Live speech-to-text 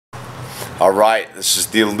All right, this is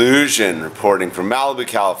the Illusion reporting from Malibu,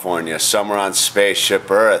 California, somewhere on Spaceship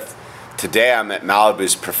Earth. Today I'm at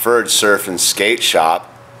Malibu's preferred surf and skate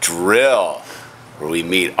shop, Drill, where we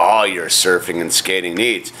meet all your surfing and skating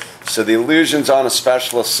needs. So the Illusion's on a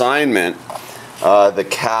special assignment. The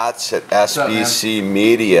cats at SBC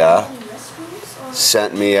Media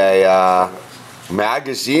sent me a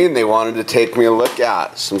magazine they wanted to take me a look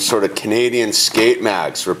at. Some sort of Canadian skate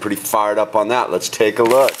mags. We're pretty fired up on that. Let's take a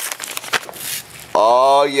look.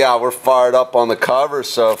 Oh yeah, we're fired up on the cover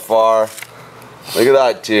so far. Look at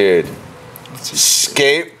that, dude.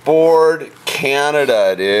 Skateboard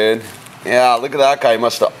Canada, dude. Yeah, look at that guy. He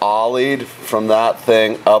must have ollied from that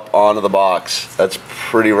thing up onto the box. That's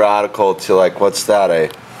pretty radical to, like, what's that,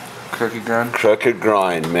 a crooked grind? Crooked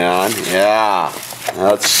grind, man. Yeah.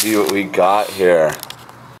 Let's see what we got here.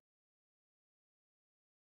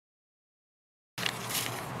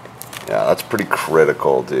 Yeah, that's pretty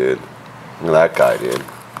critical, dude. Look at that guy, dude.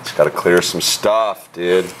 He's got to clear some stuff,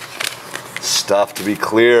 dude. Stuff to be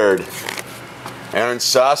cleared. Aaron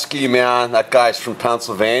Susky, man. That guy's from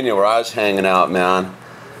Pennsylvania where I was hanging out, man.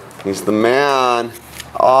 He's the man.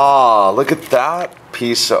 Oh, look at that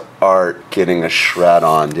piece of art getting a shred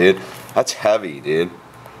on, dude. That's heavy, dude.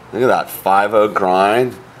 Look at that 5-0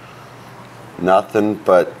 grind. Nothing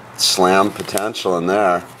but slam potential in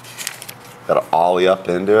there. Got to ollie up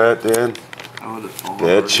into it, dude.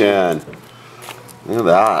 Bitchin'. Look at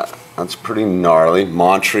that. That's pretty gnarly.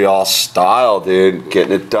 Montreal style, dude.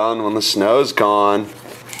 Getting it done when the snow's gone.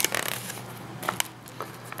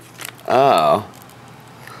 Oh.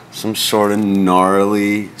 Some sort of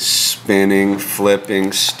gnarly spinning,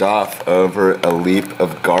 flipping stuff over a leap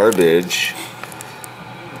of garbage.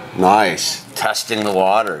 Nice. Testing the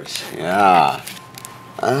waters. Yeah.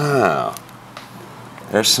 Oh.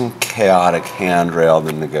 There's some chaotic handrail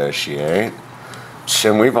to negotiate.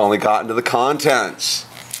 And we've only gotten to the contents.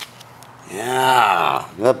 Yeah,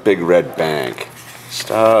 that big red bank.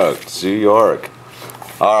 Stoked, New York.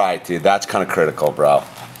 All right, dude, that's kind of critical, bro.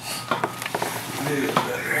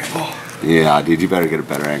 Yeah, dude, you better get a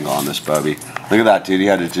better angle on this, Bubby. Look at that, dude. He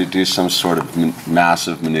had to do some sort of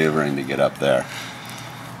massive maneuvering to get up there.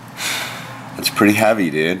 It's pretty heavy,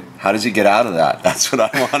 dude. How does he get out of that? That's what I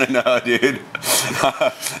want to know, dude.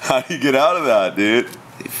 How do you get out of that, dude?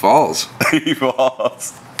 He falls. He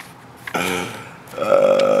falls.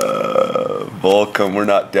 Volcom, we're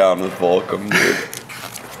not down with Volcom, dude.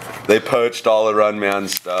 They poached all the Runman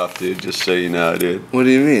stuff, dude, just so you know, dude. What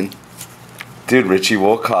do you mean? Dude, Richie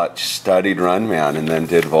Wolcott studied Runman and then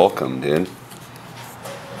did Volcom, dude.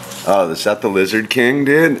 Oh, is that the Lizard King,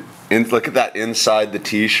 dude? Look at that inside the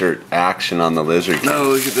t-shirt action on the Lizard King. No,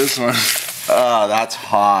 look at this one. Oh, that's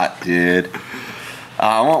hot, dude.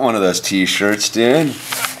 I want one of those t-shirts, dude.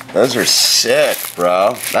 Those are sick,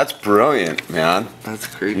 bro. That's brilliant, man. That's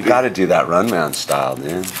creepy. You gotta do that Runman style,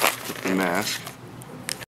 dude. With the mask.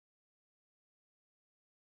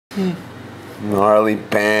 Gnarly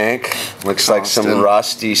bank. Looks like some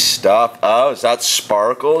rusty stuff. Oh, is that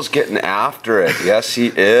Sparkles getting after it? Yes, he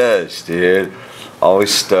is, dude.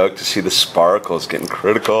 Always stoked to see the Sparkles getting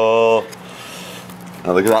critical.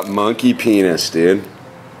 Now look at that monkey penis, dude.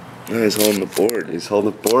 No, he's holding the board. He's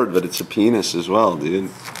holding the board, but it's a penis as well, dude.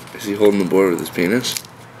 Is he holding the board with his penis?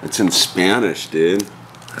 It's in Spanish, dude.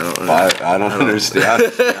 I don't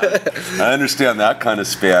understand. I understand that kind of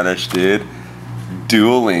Spanish, dude.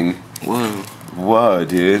 Dueling. Whoa. Whoa,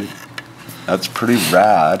 dude. That's pretty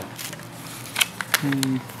rad.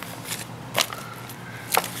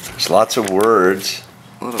 There's lots of words.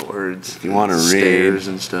 A lot of words. If you want to read. Stairs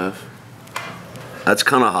and stuff. That's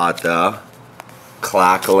kind of hot, though.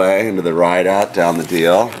 Clack away into the ride out down the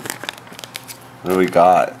deal. What do we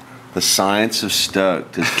got? The science of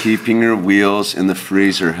stoked. Does keeping your wheels in the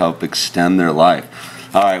freezer help extend their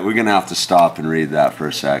life? All right, we're going to have to stop and read that for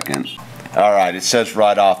a second. All right, it says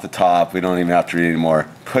right off the top, we don't even have to read anymore.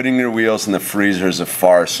 Putting your wheels in the freezer is a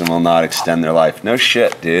farce and will not extend their life. No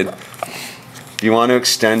shit, dude. If you want to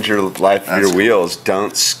extend your life of your wheels,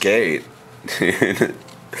 don't skate.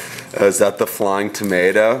 Oh, is that the Flying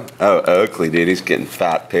Tomato? Oh, Oakley, dude. He's getting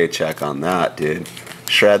fat paycheck on that, dude.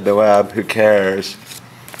 Shred the web. Who cares?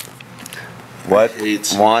 What?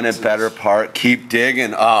 Wanted better park? Keep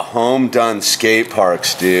digging. Home done skate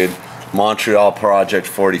parks, dude. Montreal Project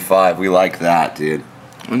 45. We like that, dude.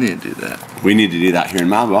 We need to do that. We need to do that here in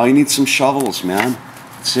Malibu. All you need some shovels, man.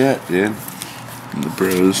 That's it, dude. And the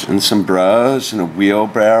bros. And some bros and a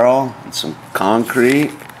wheelbarrow and some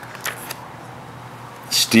concrete.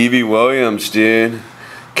 Stevie Williams, dude.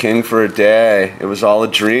 King for a day. It was all a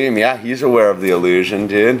dream. Yeah, he's aware of the illusion,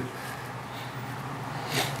 dude.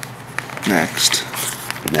 Next.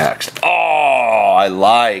 next? Oh, I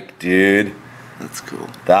like, dude. That's cool.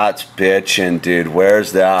 That's bitchin', dude.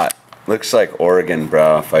 Where's that? Looks like Oregon,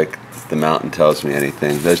 bro. If the mountain tells me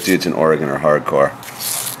anything. Those dudes in Oregon are hardcore.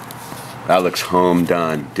 That looks home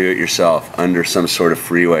done. Do it yourself under some sort of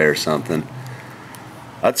freeway or something.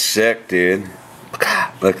 That's sick, dude.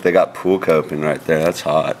 Look, they got pool coping right there. That's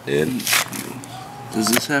hot, dude. Does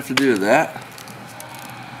this have to do with that?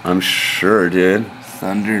 I'm sure, dude.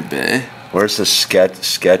 Thunder Bay. Where's the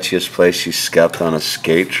sketchiest place you skept on a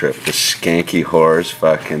skate trip? The skanky whore's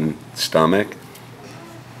fucking stomach?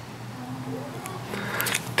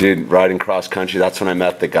 Dude, riding cross country, that's when I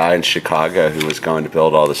met the guy in Chicago who was going to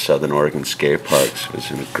build all the Southern Oregon skate parks. It was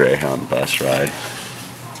in a Greyhound bus ride.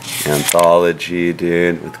 Anthology,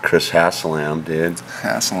 dude, with Chris Hasselam, dude.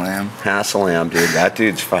 Hasselam, dude. That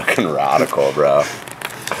dude's fucking radical, bro.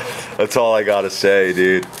 That's all I gotta say,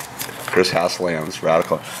 dude. Chris Hasselam's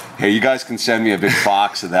radical. Hey, you guys can send me a big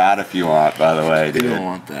box of that if you want, by the way, dude. You don't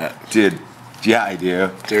want that. Dude, yeah, I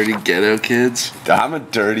do. Dirty ghetto kids? I'm a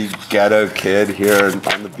dirty ghetto kid here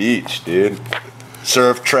on the beach, dude.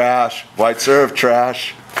 Surf trash, white surf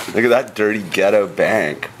trash. Look at that dirty ghetto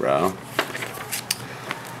bank, bro.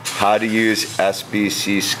 How to use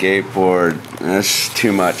SBC skateboard. That's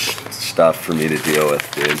too much stuff for me to deal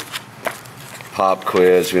with, dude. Pop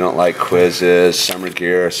quiz, we don't like quizzes. Summer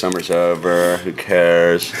gear, summer's over, who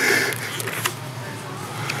cares?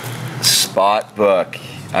 Spot book.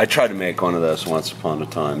 I tried to make one of those once upon a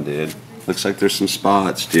time, dude. Looks like there's some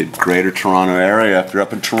spots, dude. Greater Toronto area. If you're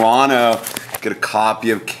up in Toronto, get a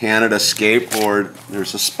copy of Canada Skateboard.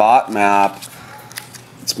 There's a spot map.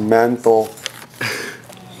 It's mental.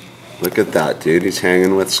 Look at that, dude. He's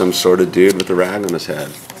hanging with some sort of dude with a rag on his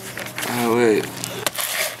head. Oh, wait.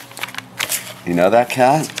 You know that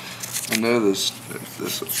cat? I know this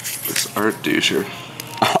art doucher.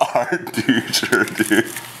 Art doucher,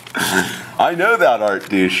 dude. I know that art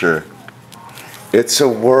doucher. It's a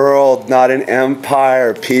world, not an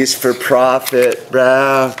empire. Peace for profit,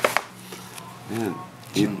 bruh. Man,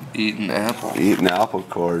 Eating apple. eating apple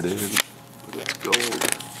core, dude. It's gold.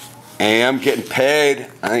 Hey, I'm getting paid.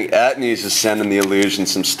 I think Etnies is sending the Illusion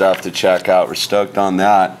some stuff to check out. We're stoked on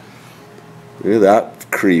that. Look at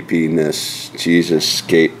that creepiness. Jesus,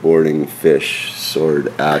 skateboarding, fish,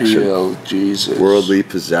 sword, action. Oh, Jesus. Worldly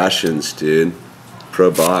possessions, dude.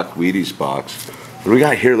 Pro Bach, Wheaties box. What do we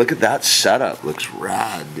got here? Look at that setup. Looks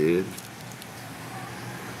rad, dude.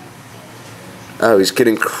 Oh, he's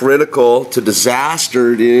getting critical to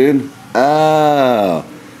disaster, dude. Oh.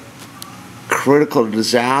 Critical to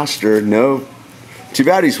disaster. No. Too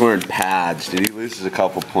bad he's wearing pads, dude. He loses a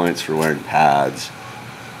couple points for wearing pads.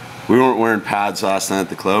 We weren't wearing pads last night at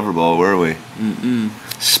the Clover Bowl, were we? Mm-mm.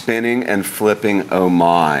 Spinning and flipping, oh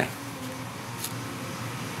my.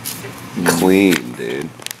 Clean, dude.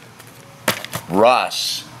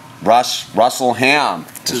 Russell Ham.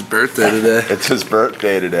 It's his birthday today. It's his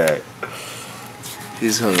birthday today.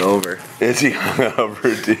 He's hungover. Is he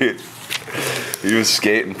hungover, dude? He was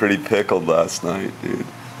skating pretty pickled last night, dude.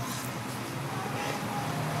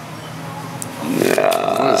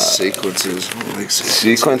 Yeah. What is sequences? I don't like sequences.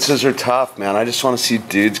 Sequences are tough, man. I just want to see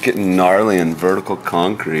dudes getting gnarly in vertical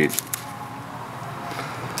concrete.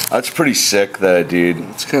 That's pretty sick, though, dude.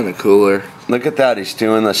 It's kind of cooler. Look at that. He's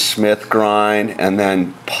doing the Smith grind and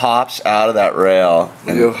then pops out of that rail.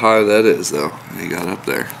 Look how high that is, though. He got up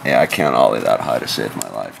there. Yeah, I can't ollie that high to save my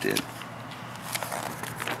life, dude.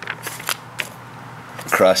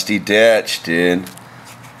 Crusty ditch, dude.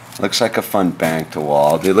 Looks like a fun bank to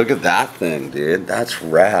wall, dude. Look at that thing, dude. That's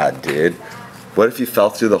rad, dude. What if you fell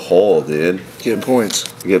through the hole, dude? Get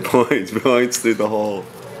points. You get points. Points through the hole.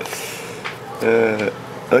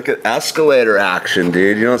 Look at escalator action,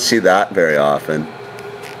 dude. You don't see that very often.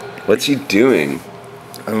 What's he doing?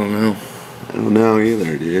 I don't know. I don't know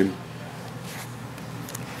either, dude.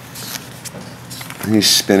 He's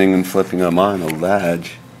spinning and flipping on mine, a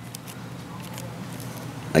ledge.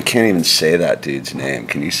 I can't even say that dude's name.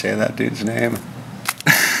 Can you say that dude's name?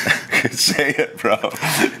 Say it, bro.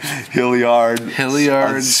 Hilliard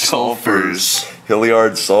Sulfurs.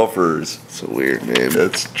 Hilliard Sulfurs. It's a weird name.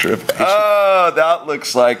 That's trippy. Oh, that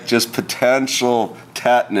looks like just potential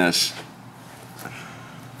tetanus.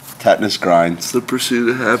 Tetanus grind. It's the pursuit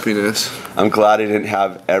of happiness. I'm glad I didn't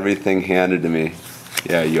have everything handed to me.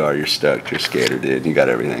 Yeah, you are. You're stoked. You're a skater, dude. You got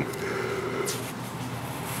everything.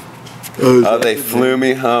 Oh, they flew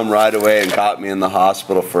me home right away and got me in the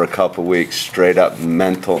hospital for a couple weeks. Straight up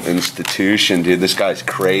mental institution, dude. This guy's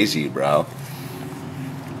crazy, bro.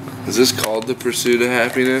 Is this called The Pursuit of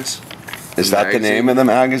Happiness? Is that the name of the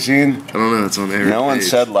magazine? I don't know. It's on every No one page.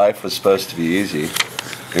 said life was supposed to be easy.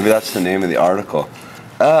 Maybe that's the name of the article.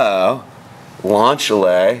 Oh, launch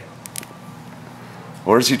delay.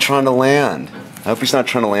 Where's he trying to land? I hope he's not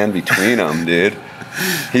trying to land between them, dude.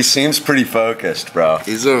 He seems pretty focused, bro.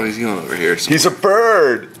 He's going over here somewhere. He's a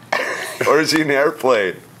bird! Or is he an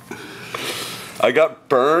airplane? I got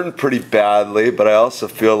burned pretty badly, but I also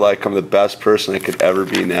feel like I'm the best person I could ever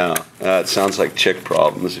be now. It sounds like chick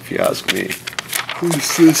problems, if you ask me.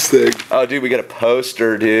 Who's this thing? Oh, dude, we got a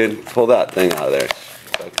poster, dude. Pull that thing out of there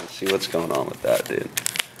so I can see what's going on with that, dude.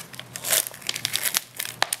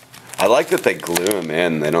 I like that they glue them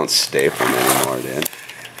in. They don't staple them anymore, dude.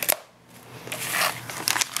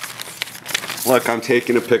 Look, I'm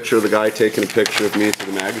taking a picture of the guy taking a picture of me for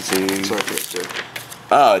the magazine. Sorry for that.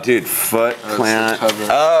 Oh, dude, foot plant. It's the cover.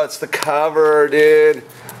 Oh, it's the cover, dude.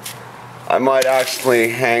 I might actually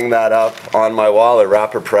hang that up on my wall or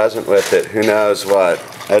wrap a present with it. Who knows what?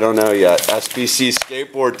 I don't know yet.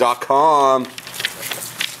 SBCskateboard.com.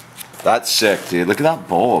 That's sick, dude. Look at that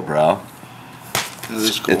bowl, bro.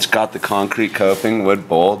 Cool. It's got the concrete coping, wood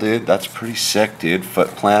bowl, dude. That's pretty sick, dude. Foot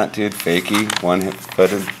plant, dude. Fakey,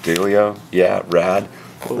 one-footed dealio. Yeah, rad.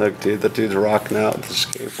 Look, dude, that dude's rocking out with the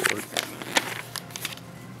skateboard.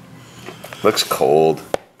 Looks cold.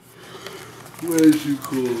 Where is you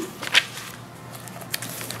cold?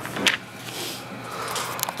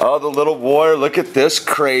 Oh, the little warrior. Look at this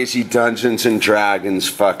crazy Dungeons and Dragons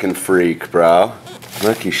fucking freak, bro.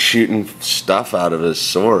 Look, he's shooting stuff out of his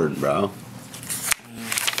sword, bro.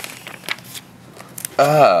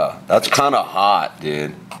 Oh, that's kind of hot,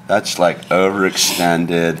 dude. That's like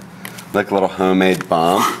overextended. Like a little homemade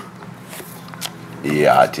bomb.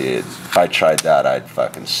 Yeah, dude. If I tried that, I'd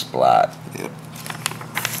fucking splat. Yep.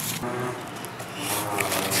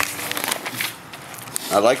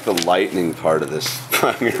 I like the lightning part of this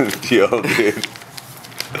fucking deal, dude.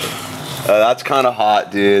 That's kind of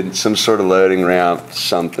hot, dude. Some sort of loading ramp,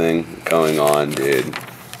 something going on, dude.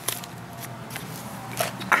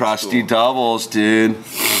 Crusty doubles, dude.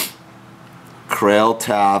 Crail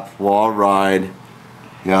tap, wall ride.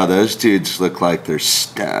 Yeah, those dudes look like they're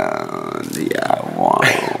stoned. Yeah,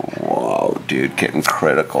 whoa, dude, getting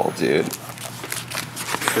critical, dude.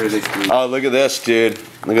 Oh, look at this, dude.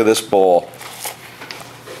 Look at this bowl.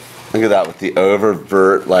 Look at that with the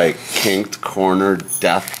oververt, like, kinked corner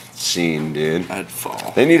death scene, dude. I'd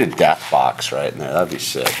fall. They need a death box right in there. That'd be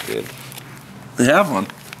sick, dude. They have one.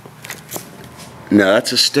 No,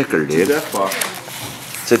 that's a sticker, dude. It's a death box.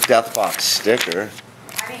 It's a death box sticker.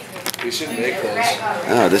 We should make those.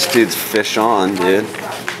 Oh, this dude's fish on, dude.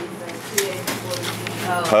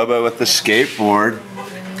 Hobo with the skateboard.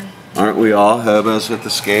 Aren't we all hobos with the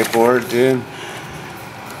skateboard, dude?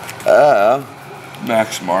 Oh.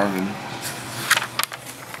 Max Marvin.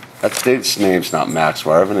 That dude's name's not Max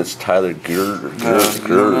Marvin, it's Tyler You don't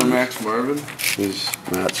know Max Marvin? He's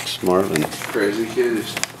Max Marvin. Crazy kid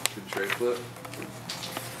who's can trick flip.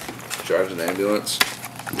 Drives an ambulance.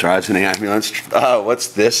 Drives an ambulance. Oh, what's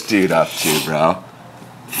this dude up to, bro?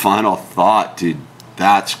 Final thought, dude.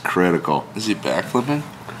 That's critical. Is he backflipping?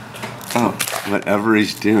 Oh. Whatever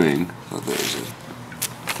he's doing. Oh, there's a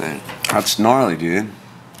thing. That's gnarly, dude.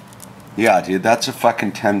 Yeah, dude, that's a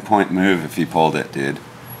fucking 10-point move if he pulled it, dude.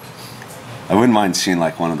 I wouldn't mind seeing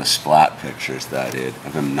like one of the splat pictures that I did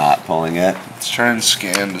of him not pulling it. Let's try and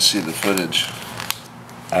scan to see the footage.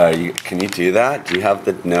 Can you do that? Do you have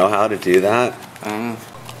the know-how to do that? I don't know.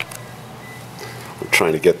 We're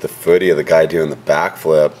trying to get the footy of the guy doing the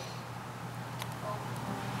backflip.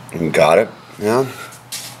 You got it? Yeah?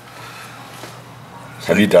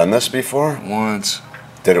 Have you done this before? Once.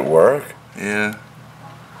 Did it work? Yeah.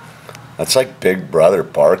 That's like Big Brother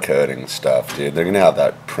barcoding stuff, dude. They're gonna have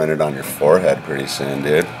that printed on your forehead pretty soon,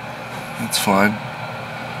 dude. That's fine.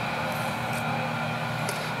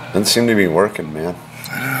 Doesn't seem to be working, man.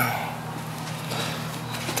 I know.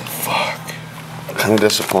 What the fuck? I'm kind of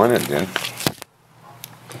disappointed, dude.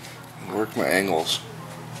 Work my angles.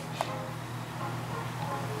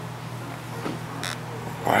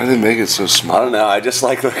 Why do they make it so small? I don't know. I just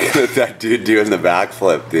like looking at that dude doing the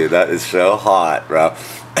backflip, dude. That is so hot, bro.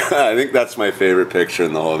 I think that's my favorite picture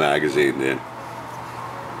in the whole magazine, dude.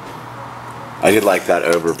 I did like that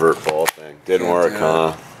oververt bowl thing. Didn't work,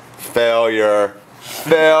 huh? Failure.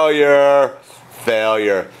 Failure.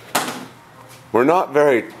 Failure. We're not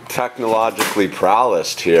very technologically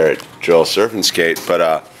prowessed here at Joel Surf and Skate,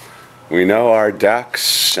 but we know our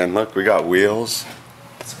decks, and look, we got wheels.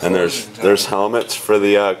 And there's helmets for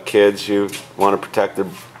the kids who want to protect their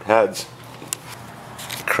heads.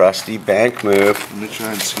 trusty bank move. Let me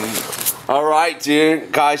try and skate. All right,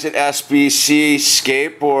 dude. Guys at SBC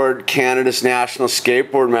Skateboard, Canada's national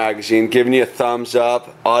skateboard magazine, giving you a thumbs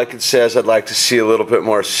up. All I can say is I'd like to see a little bit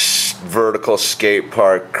more vertical skate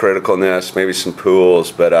park criticalness, maybe some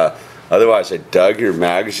pools, but otherwise I dug your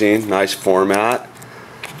magazine. Nice format.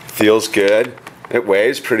 Feels good. It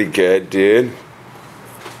weighs pretty good, dude.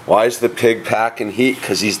 Why is the pig packing heat?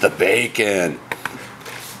 Because he's the bacon.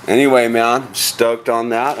 Anyway, man, I'm stoked on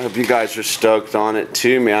that. I hope you guys are stoked on it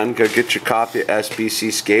too, man. Go get your copy of SBC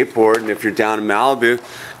Skateboard, and if you're down in Malibu,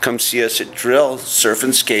 come see us at Drill, surf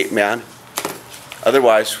and skate, man.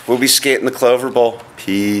 Otherwise, we'll be skating the Clover Bowl.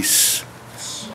 Peace.